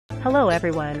Hello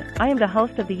everyone, I am the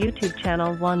host of the YouTube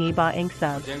channel Wang Yibo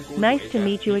ENGSUB. Nice to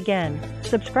meet you again.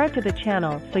 Subscribe to the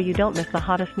channel so you don't miss the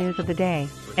hottest news of the day.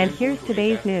 And here's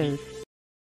today's news.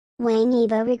 Wang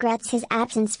Yibo regrets his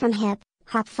absence from Hip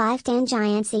Hop 5. Tan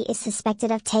Jianci is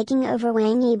suspected of taking over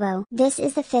Wang Yibo. This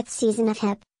is the 5th season of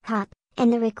Hip Hop,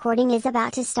 and the recording is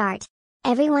about to start.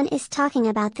 Everyone is talking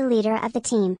about the leader of the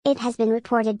team. It has been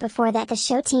reported before that the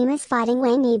show team is fighting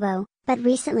Wang Yibo, but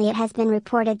recently it has been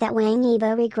reported that Wang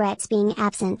Yibo regrets being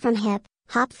absent from Hip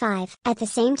Hop 5. At the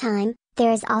same time,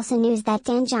 there is also news that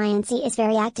Tan Jianci is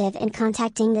very active in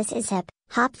contacting This Is Hip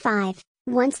Hop 5.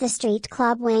 Once the street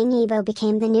club Wang Yibo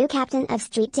became the new captain of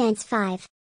Street Dance 5.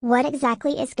 What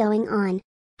exactly is going on?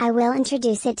 I will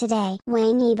introduce it today.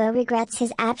 Wang Yibo regrets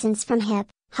his absence from Hip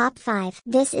Hop 5.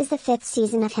 This is the 5th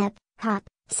season of Hip Hop,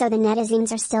 so the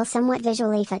netizens are still somewhat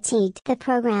visually fatigued. The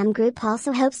program group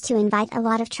also hopes to invite a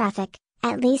lot of traffic,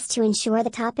 at least to ensure the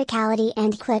topicality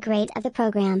and click rate of the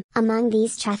program. Among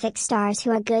these traffic stars who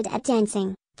are good at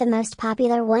dancing, the most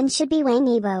popular one should be Wang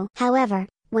Yibo. However,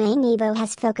 Wang Yibo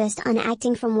has focused on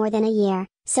acting for more than a year,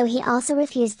 so he also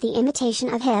refused the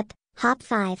invitation of Hip Hop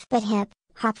 5. But Hip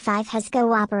Hop 5 has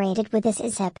cooperated with This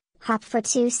Is Hip Hop for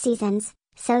 2 seasons.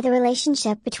 So the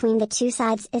relationship between the two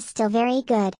sides is still very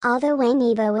good. Although Wang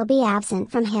Yibo will be absent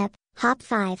from Hip Hop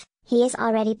 5, he is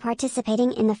already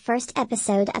participating in the first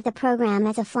episode of the program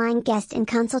as a flying guest in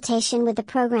consultation with the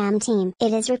program team.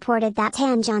 It is reported that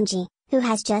Tan Jianji, who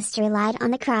has just relied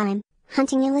on the crime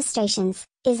hunting illustrations,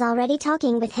 is already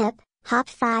talking with Hip Hop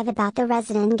 5 about the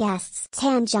resident guests.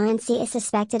 Tan Jianci is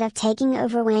suspected of taking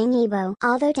over Wang Yibo.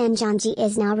 Although Tan Jianji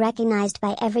is now recognized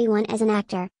by everyone as an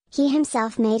actor, he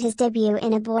himself made his debut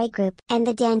in a boy group, and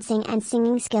the dancing and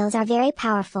singing skills are very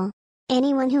powerful.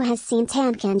 Anyone who has seen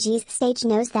Tan Kenji's stage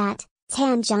knows that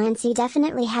Tan Jianci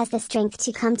definitely has the strength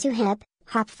to come to Hip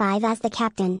Hop 5 as the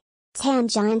captain. Tan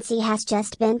Jianci has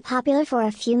just been popular for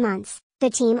a few months. The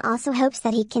team also hopes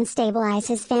that he can stabilize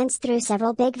his fans through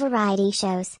several big variety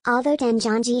shows. Although Tan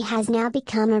Jianji has now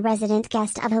become a resident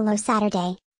guest of Hello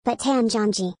Saturday, but Tan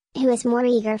Jianji, who is more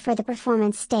eager for the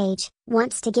performance stage,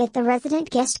 wants to get the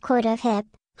resident guest quota of Hip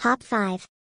Hop 5.